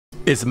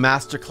Is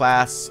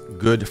Masterclass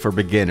good for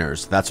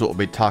beginners? That's what we'll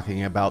be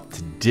talking about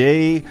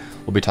today.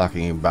 We'll be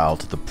talking about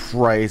the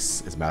price.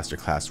 Is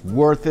Masterclass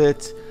worth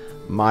it?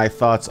 My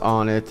thoughts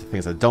on it,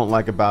 things I don't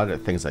like about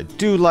it, things I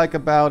do like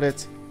about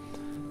it,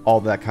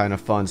 all that kind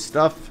of fun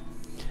stuff.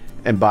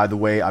 And by the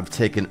way, I've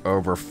taken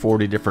over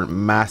 40 different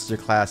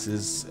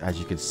masterclasses. As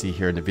you can see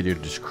here in the video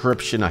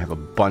description, I have a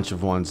bunch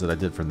of ones that I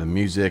did for the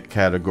music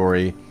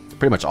category.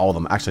 Pretty much all of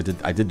them. Actually,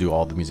 I did do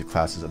all the music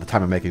classes at the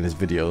time of making this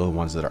video, the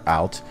ones that are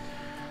out.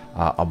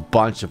 A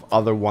bunch of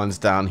other ones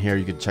down here.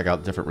 You can check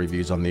out different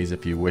reviews on these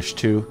if you wish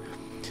to.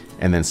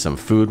 And then some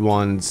food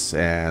ones.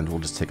 And we'll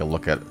just take a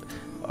look at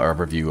our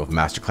review of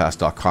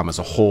masterclass.com as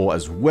a whole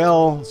as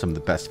well. Some of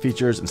the best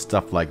features and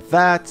stuff like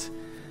that.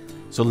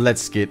 So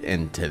let's get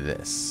into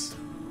this.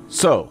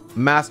 So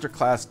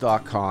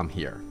masterclass.com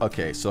here.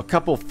 Okay, so a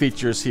couple of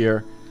features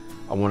here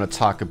I want to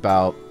talk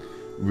about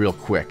real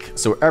quick.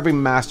 So every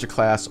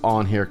masterclass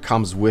on here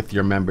comes with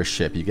your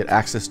membership. You get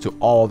access to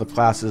all the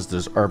classes.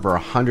 There's over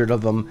 100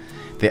 of them.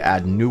 They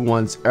add new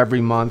ones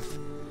every month.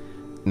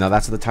 Now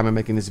that's at the time of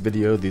making this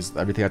video.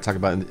 Everything I talk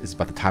about is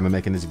about the time of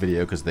making this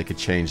video because they could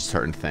change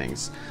certain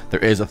things.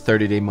 There is a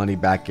 30-day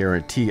money-back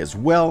guarantee as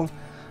well.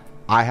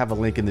 I have a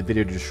link in the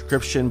video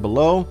description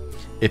below.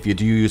 If you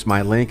do use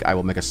my link, I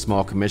will make a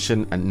small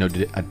commission and no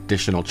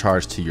additional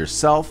charge to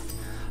yourself.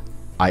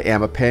 I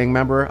am a paying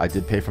member. I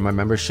did pay for my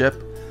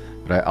membership,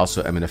 but I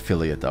also am an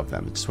affiliate of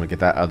them. Just want to get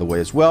that out of the way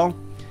as well.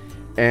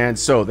 And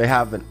so they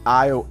have an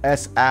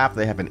iOS app,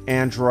 they have an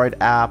Android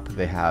app,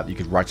 you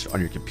could watch it on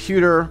your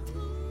computer.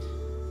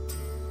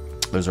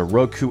 There's a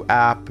Roku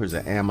app, there's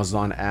an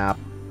Amazon app.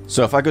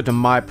 So if I go to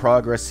my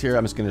progress here,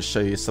 I'm just going to show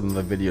you some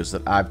of the videos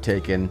that I've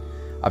taken.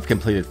 I've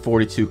completed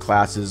 42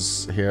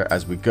 classes here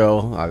as we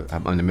go.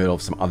 I'm in the middle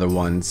of some other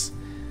ones.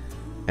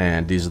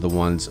 And these are the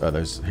ones,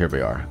 here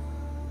we are.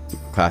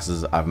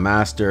 Classes I've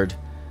mastered.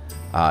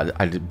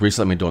 I did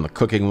recently doing the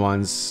cooking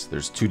ones.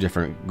 There's 2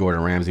 different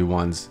Gordon Ramsay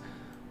ones,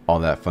 all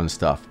that fun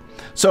stuff.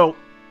 So,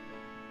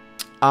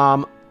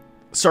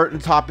 certain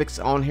topics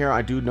on here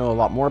I do know a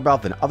lot more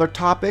about than other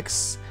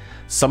topics.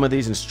 Some of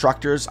these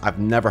instructors I've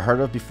never heard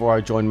of before I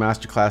joined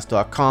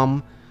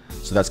Masterclass.com.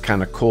 So that's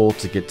kind of cool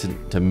to get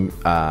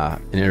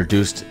to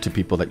introduced to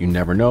people that you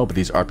never know. But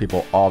these are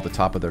people all at the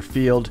top of their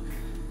field.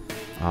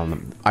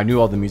 I knew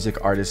all the music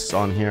artists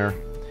on here.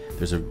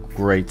 There's a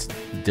great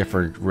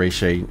different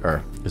ratio,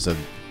 or there's a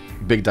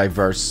big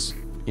diverse,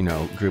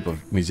 group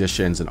of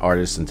musicians and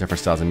artists and different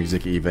styles of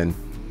music even.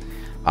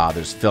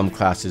 There's film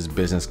classes,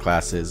 business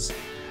classes,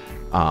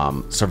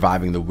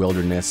 surviving the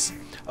wilderness.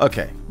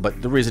 Okay,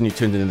 but the reason you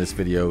tuned into this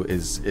video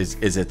is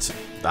it,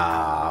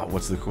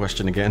 what's the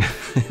question again?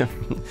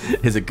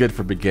 Is it good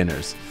for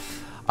beginners?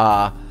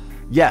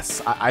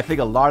 Yes, I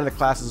think a lot of the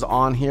classes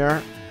on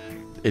here,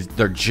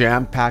 they're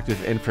jam-packed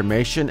with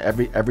information.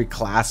 Every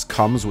class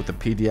comes with a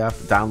PDF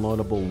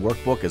downloadable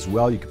workbook as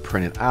well. You can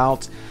print it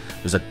out.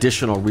 There's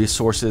additional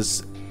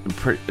resources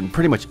in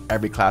pretty much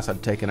every class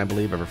I've taken, I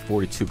believe, over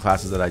 42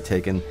 classes that I've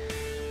taken.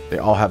 They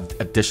all have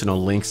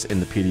additional links in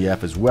the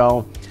PDF as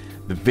well.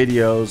 The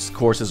videos,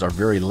 courses are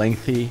very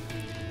lengthy.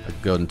 I'll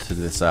go into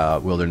this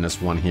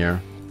wilderness one here.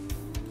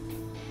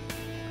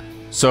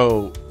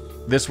 So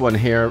this one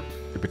here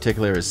in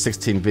particular is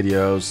 16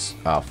 videos,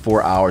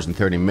 4 hours and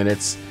 30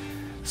 minutes.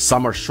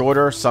 Some are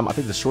shorter. I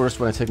think the shortest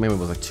one I took maybe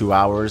was like 2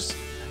 hours.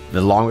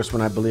 The longest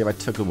one I believe I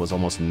took was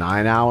almost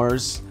 9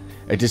 hours.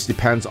 It just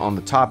depends on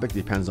the topic,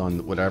 depends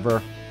on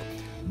whatever.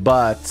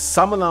 But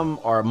some of them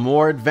are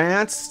more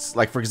advanced.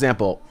 Like for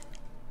example,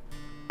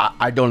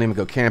 I don't even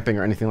go camping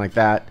or anything like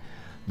that.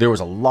 There was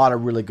a lot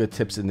of really good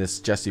tips in this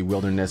Jesse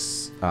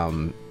Wilderness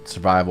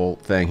survival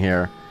thing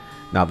here.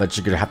 Now that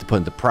you're going to have to put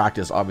into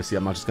practice, obviously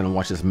I'm not just going to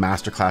watch this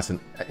masterclass and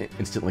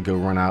instantly go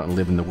run out and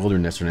live in the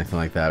wilderness or anything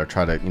like that, or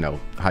try to,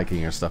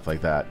 hiking or stuff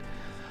like that.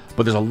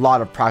 But there's a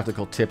lot of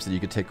practical tips that you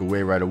could take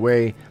away right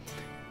away.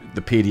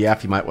 The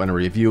PDF you might want to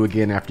review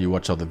again after you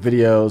watch all the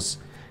videos.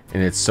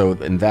 And it's so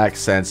in that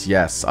sense,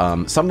 yes.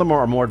 Some of them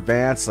are more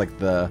advanced, like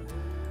the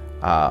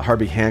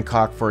Herbie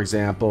Hancock, for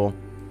example.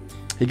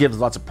 He gives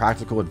lots of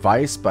practical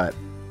advice, but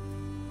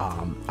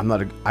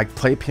I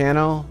play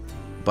piano,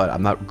 but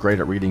I'm not great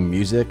at reading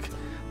music.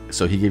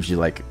 So he gives you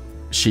like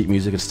sheet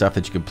music and stuff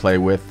that you can play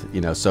with,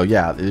 So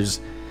yeah, there's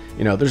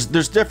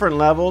different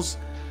levels,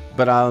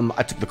 but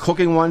I took the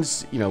cooking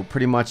ones,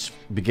 pretty much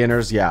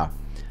beginners. Yeah,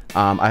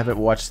 I haven't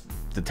watched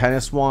the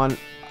tennis one.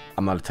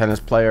 I'm not a tennis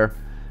player.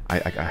 I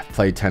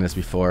played tennis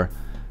before.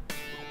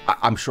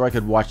 I'm sure I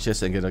could watch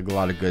this and get a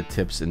lot of good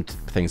tips and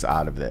things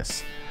out of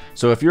this.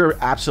 So if you're an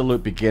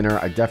absolute beginner,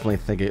 I definitely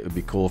think it would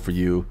be cool for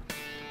you,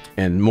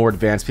 and more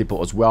advanced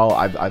people as well.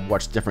 I've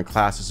watched different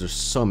classes. There's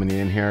so many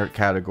in here.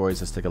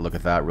 Categories, let's take a look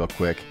at that real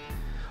quick.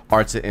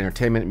 Arts and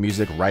entertainment,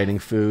 music, writing,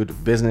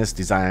 food, business,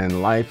 design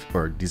and life,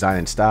 or design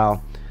and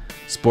style,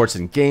 sports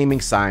and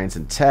gaming, science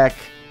and tech,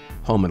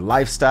 home and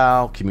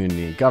lifestyle,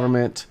 community and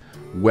government,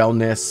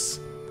 wellness.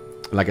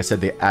 Like I said,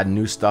 they add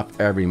new stuff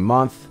every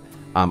month.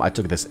 I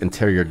took this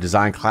interior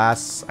design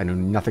class. I knew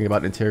nothing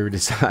about interior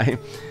design.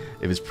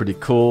 It was pretty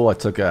cool. I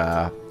took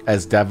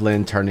as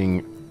Devlin,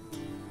 turning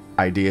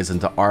ideas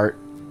into art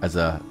as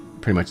a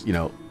pretty much,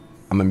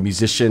 I'm a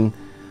musician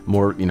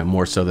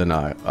more so than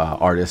a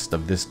artist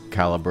of this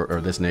caliber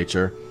or this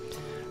nature.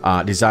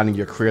 Designing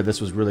your career,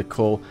 this was really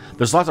cool.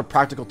 There's lots of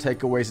practical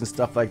takeaways and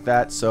stuff like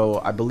that,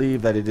 so I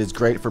believe that it is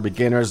great for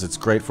beginners, it's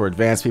great for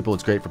advanced people,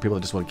 it's great for people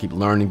that just want to keep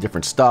learning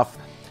different stuff.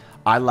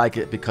 I like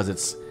it because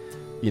it's,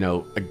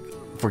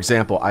 for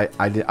example,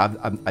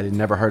 I'd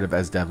never heard of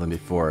Es Devlin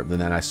before, and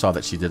then I saw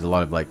that she did a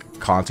lot of like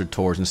concert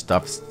tours and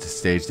stuff,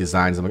 stage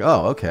designs. I'm like,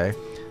 oh, okay,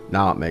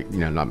 now it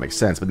makes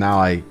sense. But now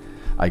I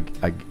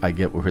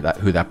get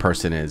who that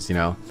person is,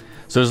 So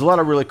there's a lot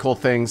of really cool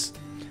things.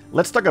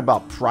 Let's talk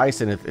about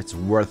price and if it's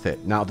worth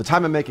it. Now, at the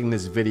time of making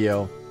this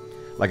video,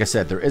 like I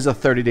said, there is a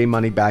 30-day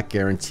money-back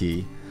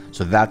guarantee.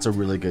 So that's a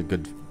really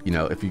good,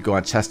 if you go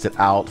and test it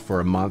out for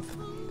a month,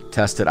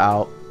 test it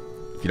out.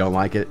 If you don't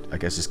like it, I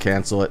guess just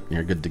cancel it and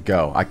you're good to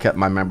go. I kept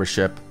my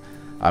membership.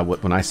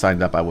 When I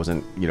signed up, I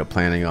wasn't,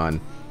 planning on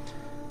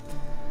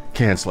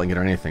canceling it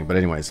or anything. But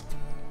anyways,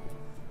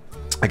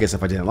 I guess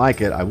if I didn't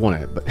like it, I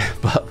wouldn't,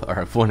 or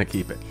I want to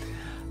keep it.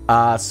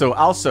 So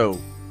also,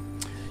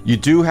 you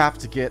do have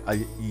to get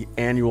an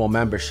annual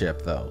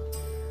membership though.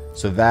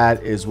 So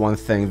that is one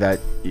thing that,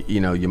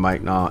 you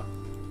might not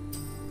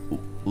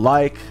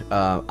like.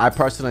 I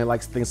personally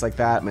like things like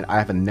that. I mean, I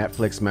have a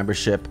Netflix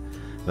membership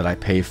that I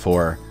pay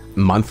for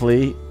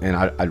monthly, and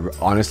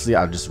honestly,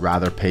 I'd just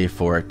rather pay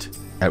for it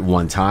at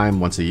one time,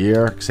 once a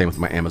year. Same with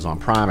my Amazon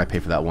Prime. I pay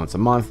for that once a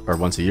month, or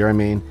once a year,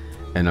 and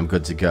I'm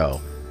good to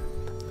go.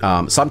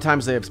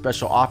 Sometimes they have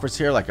special offers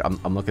here, like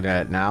I'm looking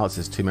at it now. It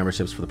says 2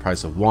 memberships for the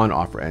price of 1.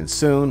 Offer ends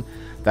soon.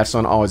 That's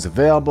not always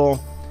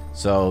available,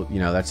 so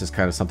that's just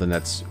kind of something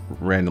that's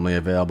randomly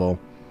available.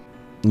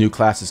 New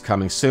classes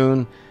coming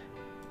soon.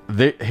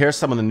 Here's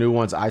some of the new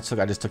ones I took.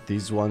 I just took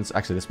these ones.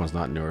 Actually, this one's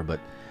not newer, but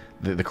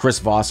the Chris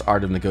Voss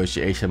Art of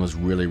Negotiation was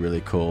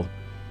really cool.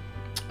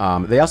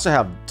 They also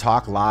have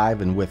Talk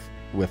Live and with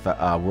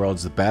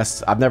World's the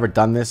Best. I've never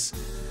done this.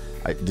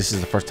 This is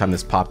the first time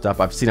this popped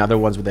up. I've seen other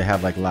ones where they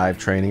have like live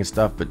training and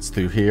stuff, but it's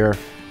through here.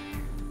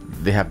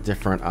 They have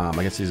different, I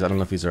guess these, I don't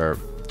know if these are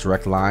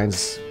direct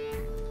lines.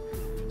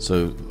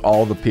 So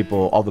all the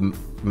people, all the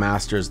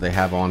masters they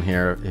have on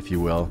here, if you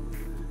will,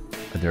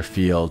 in their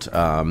field.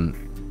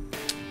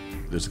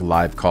 There's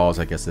live calls,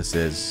 I guess this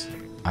is.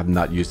 I've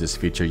not used this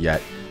feature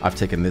yet. I've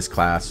taken this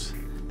class,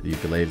 the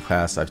ukulele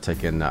class. I've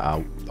taken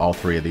all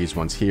 3 of these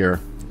ones here.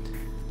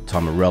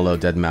 Tom Morello,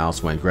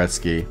 Deadmau5, Wayne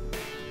Gretzky.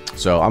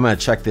 So I'm gonna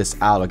check this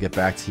out. I'll get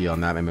back to you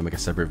on that. Maybe make a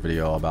separate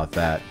video about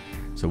that.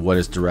 So what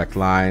is direct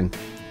line?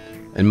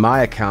 In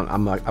my account,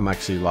 I'm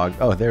actually logged.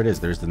 Oh, there it is.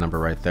 There's the number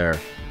right there.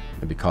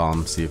 Maybe call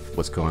them, see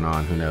what's going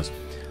on. Who knows?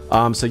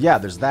 So yeah,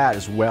 there's that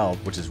as well,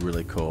 which is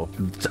really cool.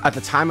 At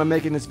the time I'm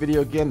making this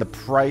video, again, the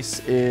price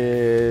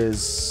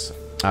is.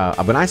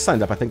 When I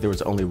signed up, I think there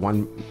was only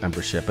 1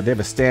 membership, but they have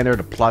a standard,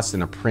 a plus,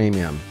 and a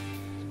premium.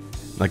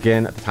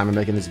 Again, at the time of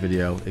making this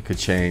video, it could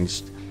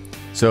change.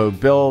 So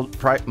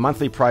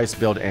monthly price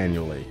billed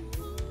annually.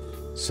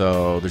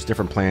 So there's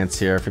different plans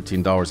here: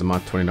 $15 a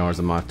month, $20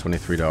 a month,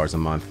 $23 a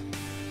month,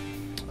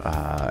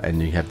 and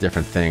you have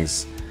different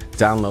things.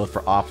 Download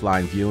for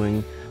offline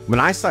viewing. When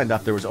I signed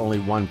up, there was only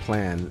 1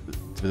 plan,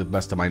 to the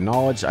best of my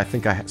knowledge. I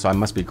think so I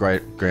must be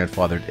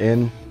grandfathered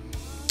in.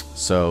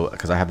 So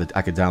because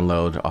I could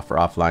download for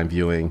offline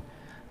viewing,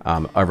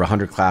 over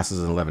 100 classes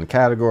and 11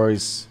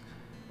 categories.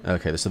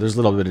 Okay, so there's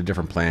a little bit of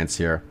different plans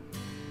here.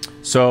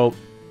 So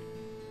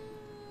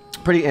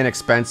pretty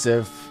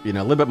inexpensive, a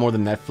little bit more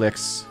than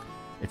Netflix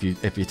if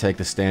you take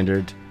the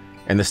standard.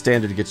 And the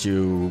standard gets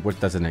you, what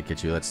doesn't it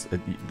get you?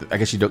 I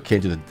guess you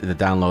can't do the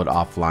download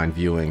offline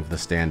viewing for the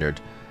standard.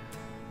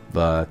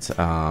 But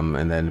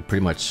and then it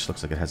pretty much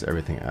looks like it has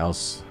everything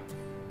else.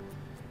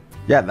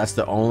 Yeah, that's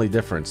the only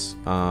difference.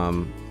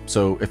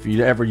 So if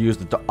you ever use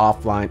the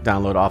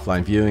download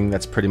offline viewing,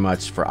 that's pretty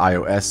much for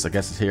iOS, I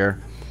guess it's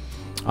here.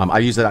 I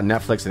use it on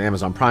Netflix and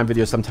Amazon Prime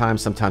Video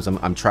sometimes. Sometimes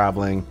I'm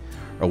traveling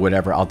or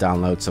whatever, I'll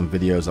download some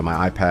videos on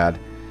my iPad.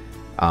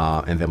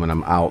 And then when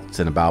I'm out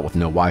and about with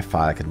no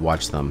Wi-Fi, I could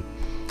watch them.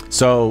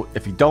 So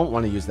if you don't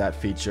want to use that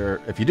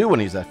feature, if you do want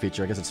to use that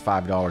feature, I guess it's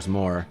 $5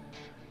 more.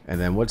 And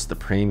then what's the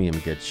premium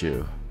get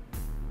you?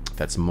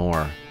 That's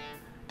more.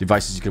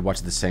 Devices you could watch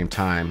at the same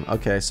time.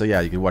 Okay, so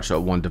yeah, you could watch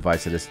on 1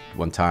 device at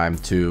one time,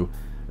 2,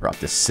 or up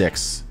to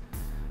 6.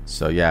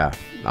 So yeah,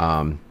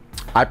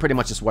 I pretty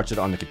much just watch it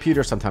on the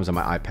computer, sometimes on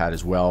my iPad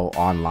as well,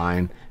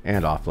 online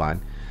and offline.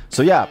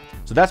 So yeah,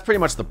 so that's pretty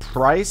much the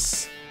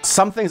price.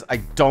 Some things I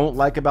don't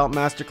like about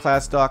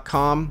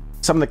Masterclass.com.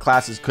 Some of the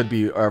classes could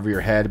be over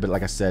your head, but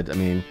like I said, I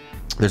mean,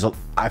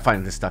 I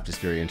find this stuff just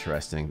very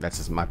interesting. That's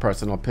just my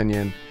personal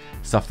opinion.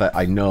 Stuff that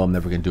I know I'm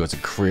never gonna do as a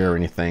career or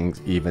anything,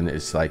 even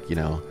it's like,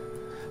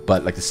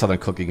 but like the Southern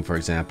cooking, for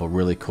example,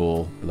 really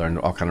cool. Learn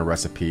all kind of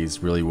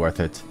recipes, really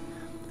worth it.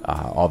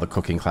 All the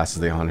cooking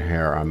classes they on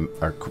here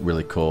are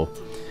really cool.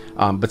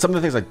 But some of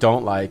the things I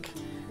don't like,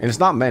 and it's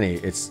not many,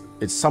 it's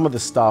some of the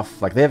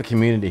stuff, like they have a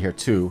community here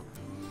too.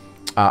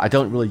 I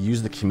don't really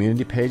use the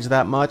community page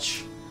that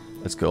much.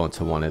 Let's go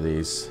into one of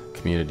these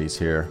communities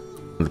here.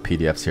 The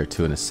PDFs here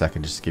too in a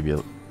second, just to give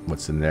you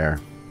what's in there.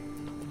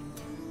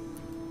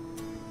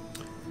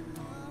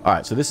 All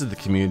right, so this is the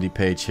community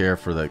page here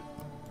for the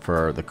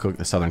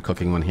Southern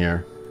cooking one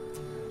here.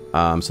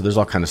 So there's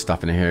all kind of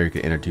stuff in here. You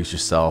can introduce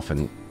yourself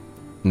and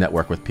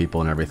network with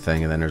people and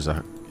everything. And then there's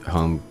a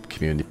home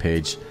community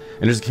page,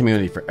 and there's a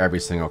community for every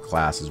single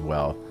class as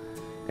well.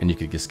 And you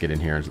could just get in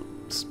here and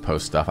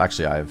post stuff.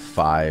 Actually, I have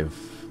 5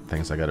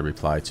 things I got to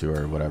reply to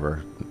or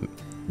whatever,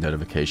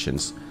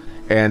 notifications.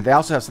 And they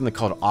also have something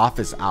called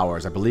office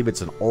hours. I believe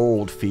it's an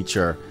old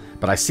feature,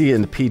 but I see it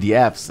in the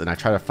PDFs, and I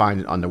try to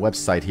find it on the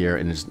website here,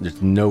 and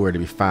there's nowhere to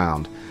be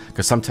found.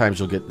 Because sometimes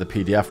you'll get the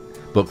PDF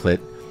booklet,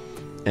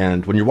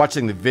 and when you're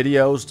watching the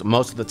videos,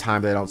 most of the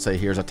time they don't say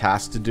here's a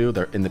task to do.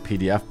 They're in the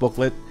PDF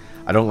booklet.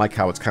 I don't like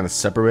how it's kind of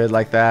separated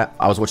like that.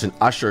 I was watching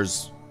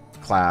Usher's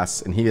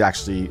class, and he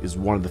actually is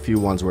one of the few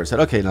ones where it said,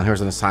 okay, now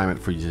here's an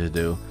assignment for you to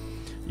do,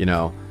 you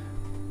know,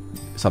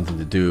 something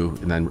to do,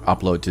 and then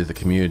upload to the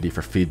community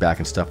for feedback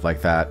and stuff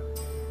like that.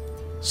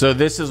 So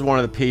this is one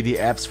of the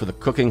PDFs for the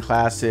cooking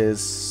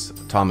classes.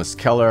 Thomas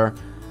Keller.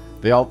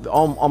 They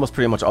almost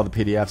pretty much all the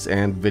PDFs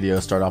and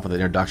videos start off with an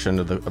introduction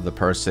of the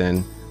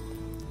person,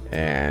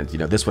 and you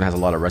know, this one has a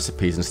lot of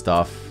recipes and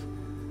stuff,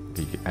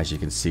 as you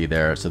can see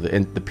there. So the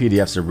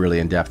PDFs are really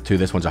in depth too.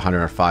 This one's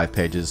 105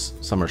 pages.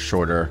 Some are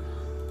shorter.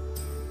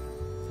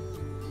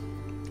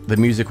 The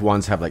music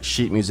ones have like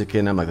sheet music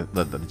in them, like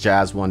the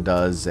jazz one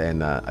does,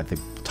 and I think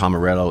Tom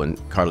Morello and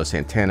Carlos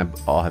Santana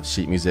all have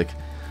sheet music.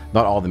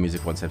 Not all the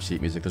music ones have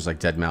sheet music. There's like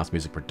Dead Mouse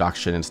music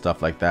production and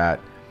stuff like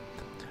that.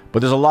 But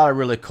there's a lot of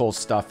really cool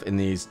stuff in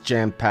these,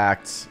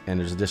 jam-packed, and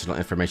there's additional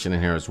information in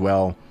here as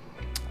well.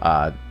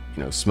 You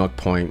know, smoke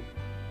point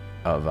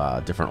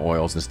of different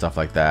oils and stuff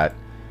like that,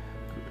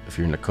 if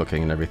you're into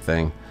cooking and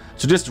everything.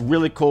 So just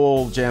really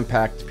cool,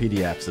 jam-packed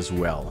PDFs as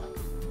well.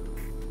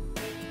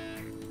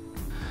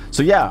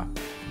 So yeah,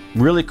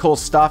 really cool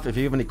stuff. If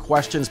you have any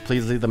questions,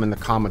 please leave them in the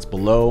comments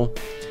below.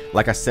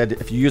 Like I said,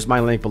 if you use my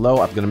link below,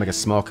 I'm going to make a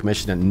small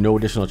commission at no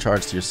additional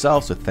charge to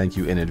yourself, so thank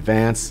you in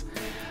advance.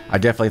 I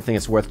definitely think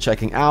it's worth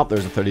checking out.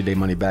 There's a 30-day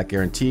money-back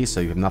guarantee,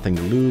 so you have nothing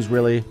to lose,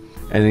 really.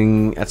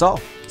 And that's all.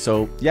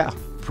 So yeah,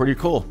 pretty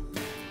cool.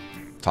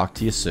 Talk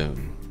to you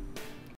soon.